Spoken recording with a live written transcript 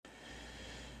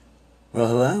Well,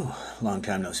 hello. Long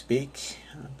time no speak.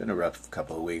 Been a rough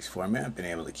couple of weeks for me. I've been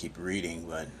able to keep reading,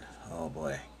 but oh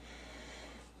boy,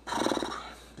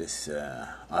 this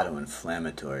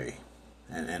auto-inflammatory.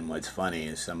 And what's funny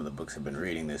is some of the books I've been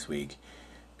reading this week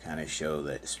kind of show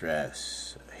that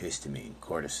stress, histamine,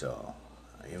 cortisol,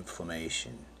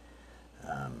 inflammation,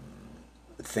 um,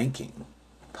 thinking,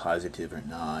 positive or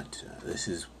not. This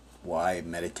is why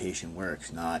meditation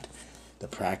works, not the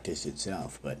practice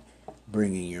itself, but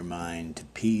bringing your mind to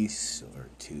peace or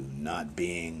to not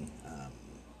being,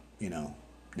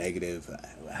 negative,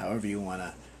 however you want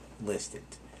to list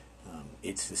it.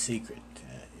 It's the secret.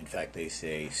 In fact, they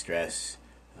say stress,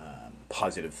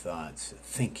 positive thoughts,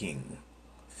 thinking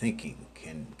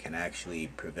can actually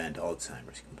prevent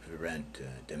Alzheimer's, can prevent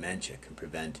dementia, can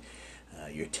prevent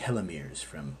your telomeres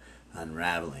from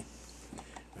unraveling.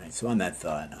 Right. So on that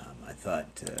thought, I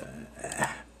thought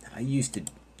I used to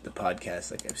the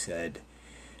podcast, like I've said,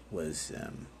 was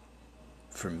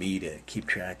for me to keep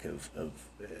track of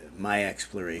my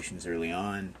explorations early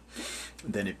on.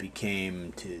 Then it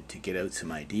became to get out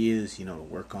some ideas, to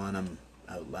work on them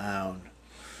out loud.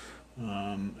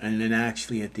 And then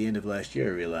actually at the end of last year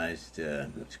I realized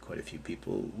there's quite a few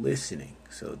people listening.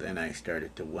 So then I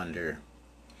started to wonder,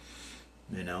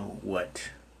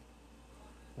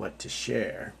 what to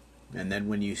share. And then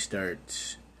when you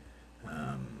start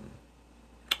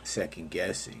second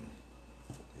guessing,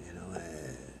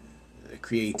 the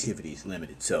creativity is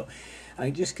limited. So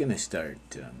I'm just going to start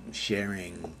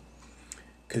sharing,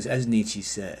 because as Nietzsche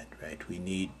said, right, we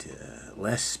need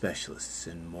less specialists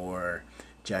and more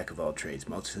jack of all trades,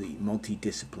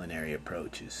 multidisciplinary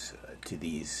approaches to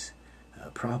these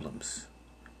problems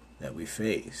that we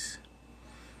face.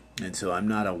 And so I'm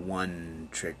not a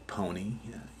one-trick pony.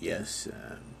 Yes,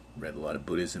 read a lot of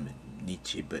Buddhism and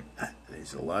Nietzsche, but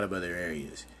there's a lot of other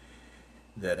areas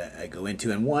that I go into,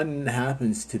 and one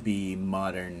happens to be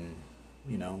modern,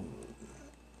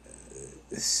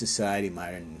 society,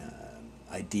 modern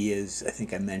ideas. I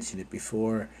think I mentioned it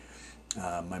before.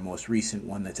 My most recent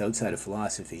one that's outside of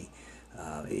philosophy,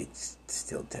 it's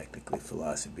still technically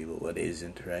philosophy, but what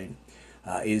isn't, right,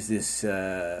 is this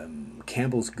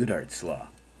Campbell's Goodhart's Law.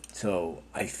 So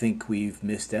I think we've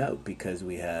missed out because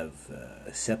we have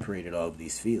separated all of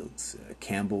these fields.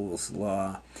 Campbell's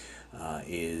Law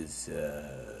is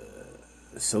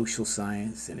social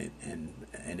science, and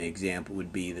an example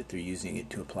would be that they're using it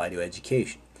to apply to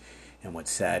education. And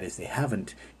what's sad is they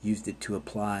haven't used it to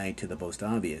apply to the most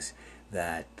obvious,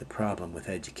 that the problem with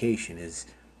education is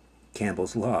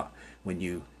Campbell's Law. When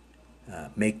you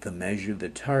make the measure the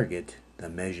target, the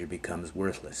measure becomes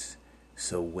worthless.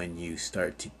 So when you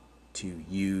start to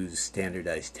use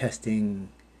standardized testing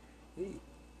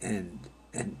and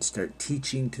start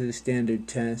teaching to the standard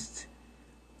test,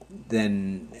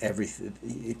 then everything,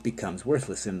 it becomes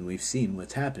worthless. And we've seen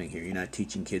what's happening here. You're not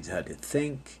teaching kids how to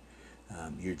think.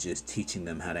 You're just teaching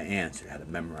them how to answer, how to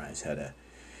memorize,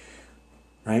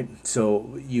 right?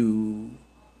 So you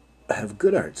have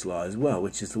Goodhart's Law as well,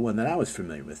 which is the one that I was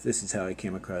familiar with. This is how I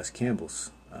came across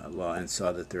Campbell's Law and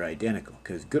saw that they're identical,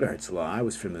 because Goodhart's Law I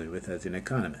was familiar with as an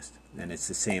economist, and it's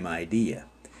the same idea.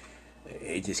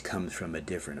 It just comes from a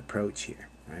different approach here,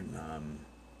 right?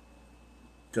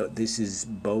 So this is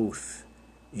both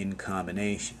in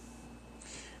combination,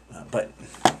 but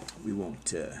we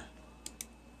won't.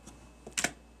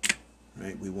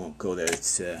 Right, we won't go there.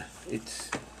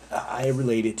 It's. I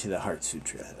relate it to the Heart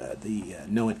Sutra, the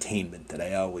no attainment that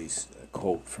I always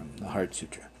quote from the Heart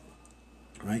Sutra.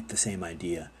 Right, the same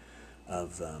idea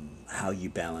of how you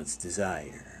balance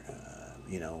desire.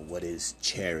 What is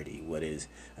charity? What is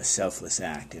a selfless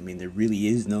act? I mean, there really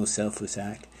is no selfless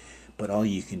act, but all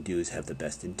you can do is have the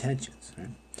best intentions. Right?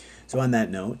 So on that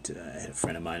note, I had a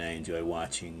friend of mine I enjoy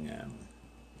watching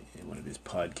one of his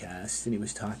podcasts, and he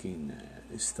was talking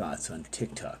his thoughts on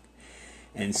TikTok.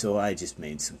 And so I just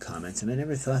made some comments, and I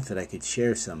never thought that I could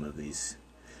share some of these.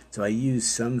 So I use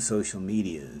some social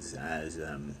medias as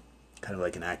kind of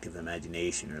like an active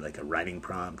imagination or like a writing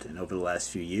prompt, and over the last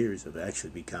few years I've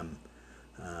actually become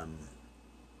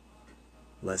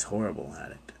less horrible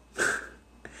at it.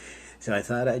 So I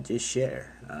thought I'd just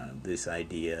share this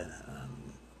idea.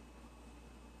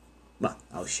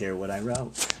 I'll share what I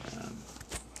wrote.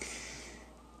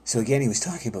 So again, he was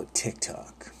talking about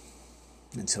TikTok.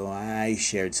 And so I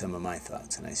shared some of my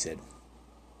thoughts, and I said,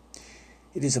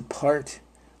 it is a part...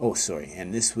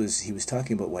 and he was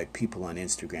talking about why people on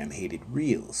Instagram hated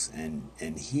Reels, and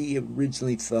he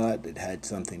originally thought it had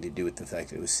something to do with the fact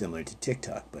that it was similar to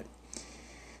TikTok,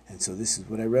 and so this is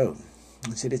what I wrote.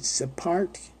 I said, it's a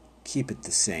part, keep it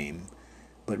the same,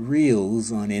 but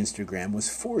Reels on Instagram was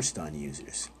forced on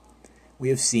users. We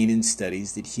have seen in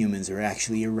studies that humans are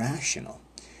actually irrational.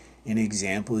 An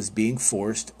example is being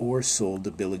forced or sold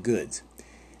a bill of goods.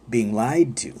 Being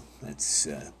lied to, that's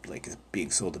like being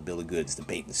sold a bill of goods, the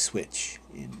bait and switch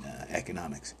in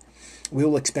economics. We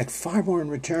will expect far more in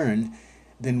return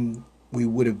than we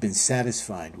would have been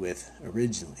satisfied with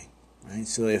originally. Right?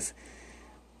 So if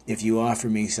you offer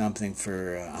me something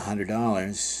for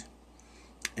 $100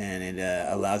 and it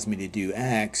allows me to do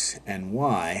X and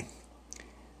Y,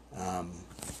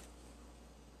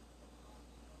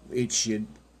 it should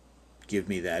give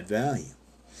me that value.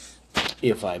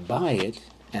 If I buy it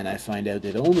and I find out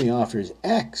it only offers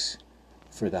X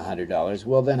for the $100,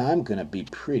 well, then I'm going to be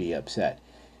pretty upset.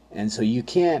 And so you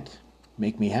can't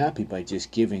make me happy by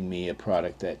just giving me a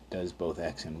product that does both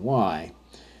X and Y.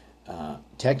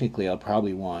 Technically, I'll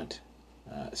probably want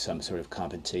some sort of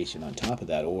compensation on top of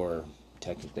that, or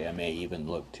technically I may even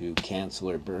look to cancel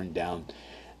or burn down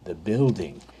the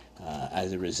building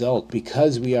as a result,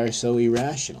 because we are so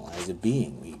irrational as a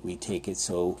being. We take it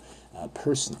so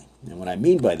personally. And what I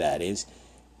mean by that is,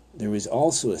 there was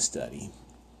also a study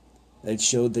that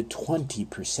showed that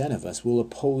 20% of us will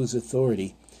oppose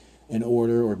authority in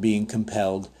order or being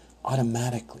compelled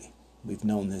automatically. We've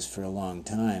known this for a long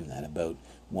time, that about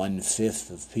 1/5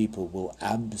 of people will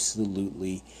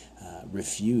absolutely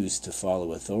refuse to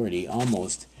follow authority,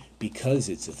 almost because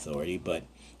it's authority, but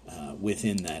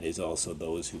within that is also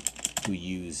those who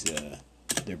use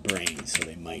their brains, so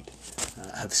they might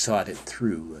have sought it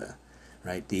through.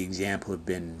 Right? The example have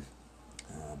been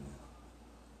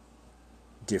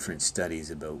different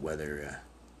studies about whether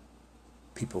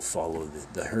people follow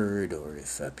the herd or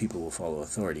if people will follow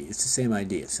authority. It's the same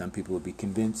idea. Some people will be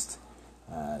convinced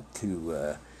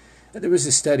to... there was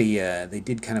a study, they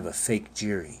did kind of a fake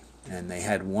jury, and they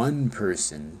had one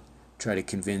person try to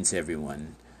convince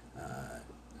everyone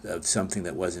of something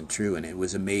that wasn't true, and it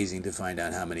was amazing to find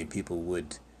out how many people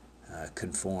would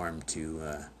conform to...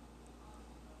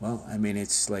 well, I mean,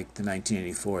 it's like the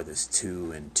 1984, this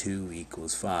 2 and 2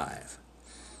 equals 5.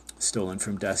 Stolen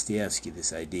from Dostoevsky,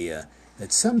 this idea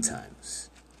that sometimes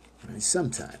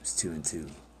 2 and 2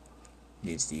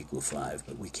 needs to equal 5,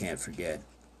 but we can't forget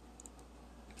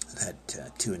that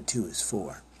 2 and 2 is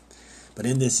 4. But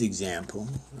in this example,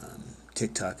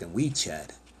 TikTok and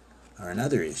WeChat are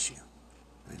another issue.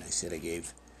 And I said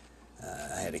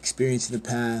I had experience in the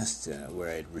past where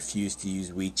I'd refused to use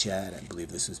WeChat. I believe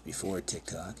this was before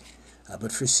TikTok,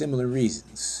 but for similar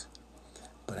reasons.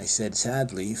 But I said,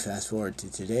 sadly, fast forward to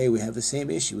today, we have the same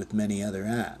issue with many other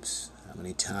apps. How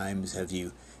many times have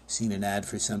you seen an ad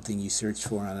for something you searched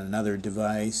for on another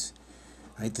device?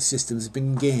 Right? The system's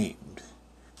been gamed.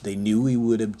 They knew we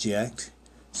would object,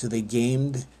 so they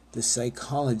gamed the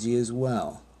psychology as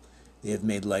well. They have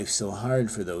made life so hard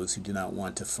for those who do not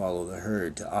want to follow the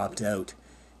herd. To opt out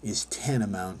is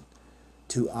tantamount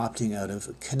to opting out of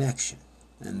a connection.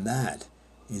 And that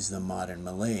is the modern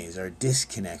malaise, our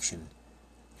disconnection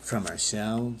from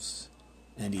ourselves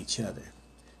and each other.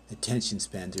 Attention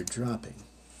spans are dropping.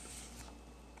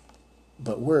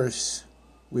 But worse,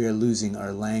 we are losing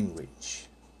our language.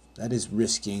 That is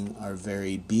risking our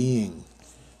very being,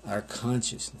 our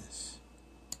consciousness.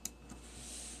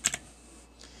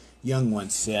 Jung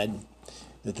once said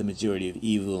that the majority of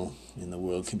evil in the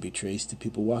world can be traced to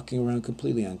people walking around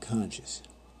completely unconscious.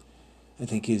 I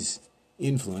think his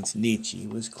influence, Nietzsche,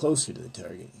 was closer to the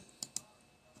target.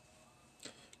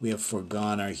 We have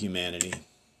foregone our humanity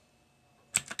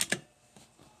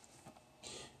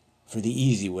for the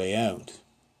easy way out.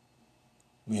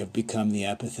 We have become the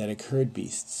apathetic herd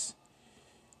beasts.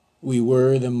 We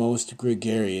were the most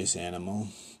gregarious animal,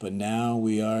 but now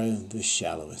we are the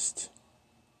shallowest.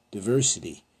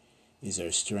 Diversity is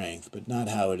our strength, but not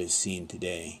how it is seen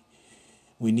today.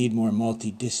 We need more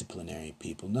multidisciplinary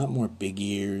people, not more big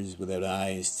ears without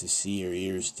eyes to see or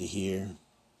ears to hear.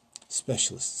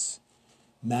 Specialists,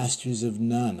 masters of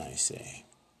none, I say.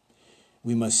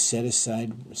 We must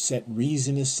set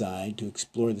reason aside to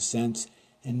explore the sense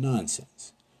and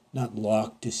nonsense, not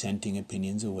lock dissenting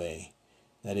opinions away.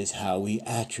 That is how we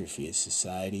atrophy as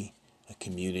society, a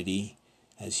community,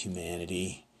 as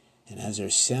humanity, and as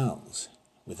ourselves.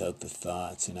 Without the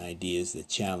thoughts and ideas that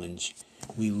challenge,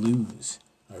 we lose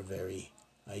our very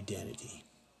identity.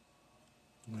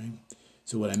 Right?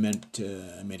 So what I meant,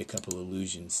 I made a couple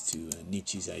allusions to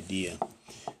Nietzsche's idea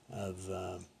of,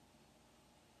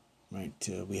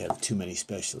 we have too many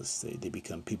specialists. They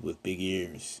become people with big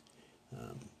ears,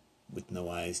 with no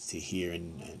eyes to hear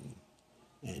and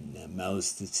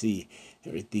mouths to see.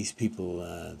 These people,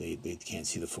 they can't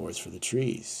see the forest for the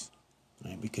trees.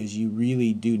 Right? Because you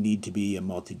really do need to be a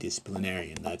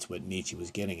multidisciplinarian. That's what Nietzsche was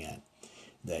getting at.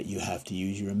 that you have to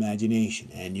use your imagination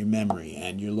and your memory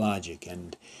and your logic,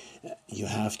 and you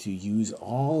have to use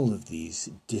all of these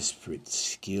disparate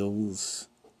skills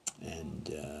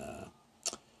and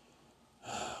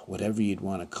whatever you'd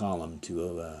want to call them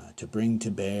to bring to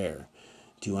bear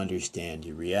to understand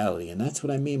your reality. And that's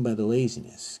what I mean by the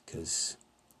laziness, because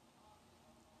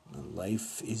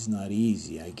life is not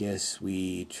easy. I guess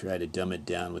we try to dumb it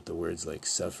down with the words like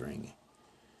suffering.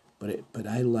 But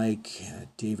I like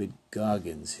David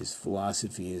Goggins. His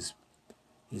philosophy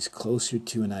is closer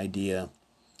to an idea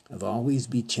of always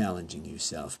be challenging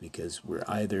yourself, because we're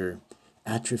either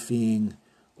atrophying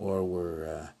or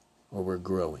we're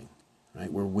growing,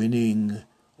 right? We're winning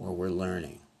or we're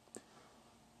learning.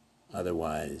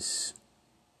 Otherwise,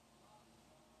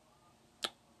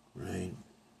 right?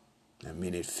 I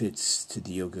mean, it fits to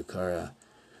the Yogacara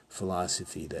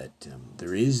philosophy that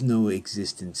there is no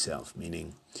existent self,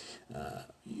 meaning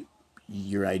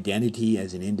your identity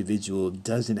as an individual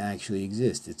doesn't actually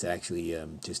exist. It's actually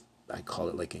just, I call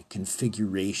it like a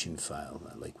configuration file,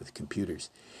 like with computers.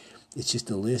 It's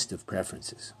just a list of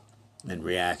preferences and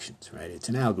reactions, right? It's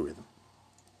an algorithm.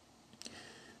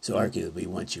 So arguably,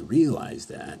 once you realize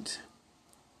that,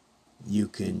 you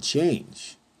can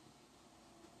change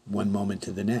one moment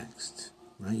to the next,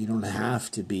 right? You don't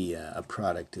have to be a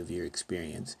product of your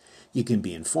experience. You can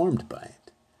be informed by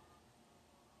it.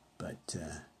 But,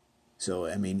 so,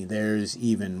 I mean, there's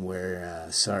even where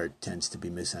Sartre tends to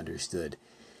be misunderstood.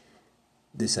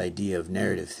 This idea of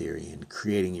narrative theory and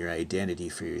creating your identity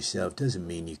for yourself doesn't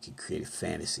mean you can create a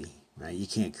fantasy, right? You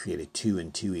can't create a 2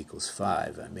 and 2 equals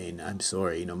 5. I mean, I'm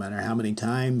sorry, no matter how many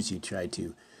times you try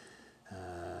to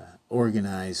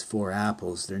organize 4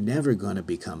 apples, they're never going to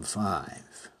become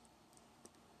 5.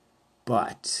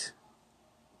 But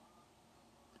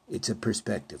it's a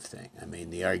perspective thing. I mean,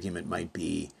 the argument might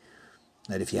be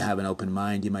that if you have an open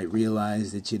mind, you might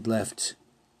realize that you'd left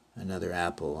another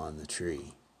apple on the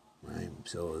tree, right?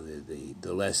 So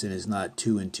the lesson is not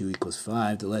 2 and 2 equals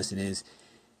 5. The lesson is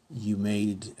you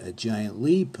made a giant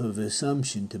leap of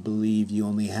assumption to believe you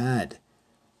only had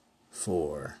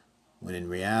 4. When in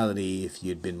reality, if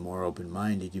you'd been more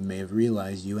open-minded, you may have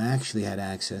realized you actually had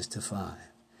access to 5.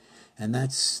 And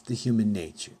that's the human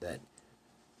nature, that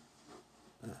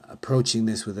approaching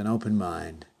this with an open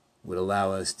mind would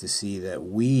allow us to see that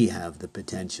we have the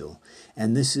potential.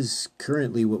 And this is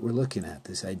currently what we're looking at,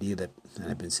 this idea that,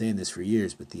 and I've been saying this for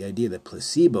years, but the idea that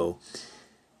placebo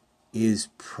is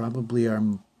probably our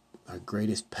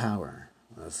greatest power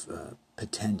of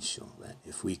potential, that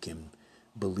if we can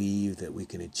believe that we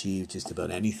can achieve just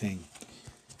about anything,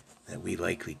 that we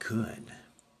likely could.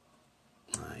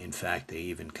 In fact, they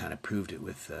even kind of proved it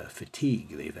with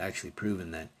fatigue. They've actually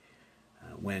proven that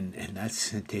and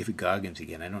that's David Goggins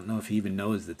again. I don't know if he even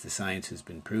knows that the science has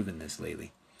been proven this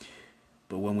lately.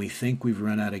 But when we think we've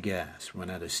run out of gas, run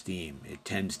out of steam, it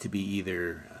tends to be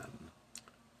either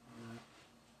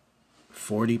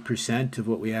 40% of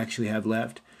what we actually have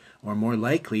left, or more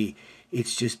likely,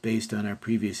 it's just based on our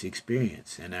previous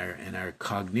experience, and our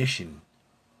cognition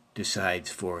decides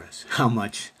for us how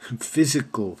much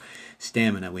physical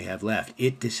stamina we have left.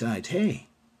 It decides, hey,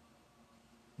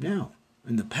 now,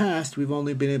 in the past, we've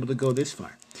only been able to go this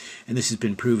far. And this has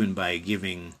been proven by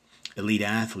giving elite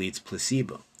athletes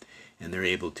placebo, and they're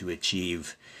able to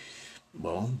achieve,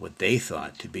 well, what they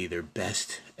thought to be their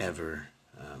best ever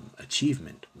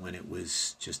achievement, when it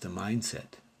was just a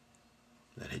mindset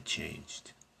that had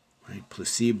changed. Right?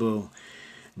 Placebo,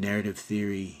 narrative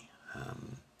theory,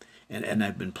 and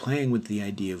I've been playing with the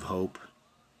idea of hope.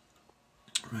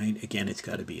 Right? Again, it's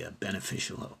got to be a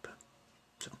beneficial hope.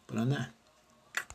 So, but on that.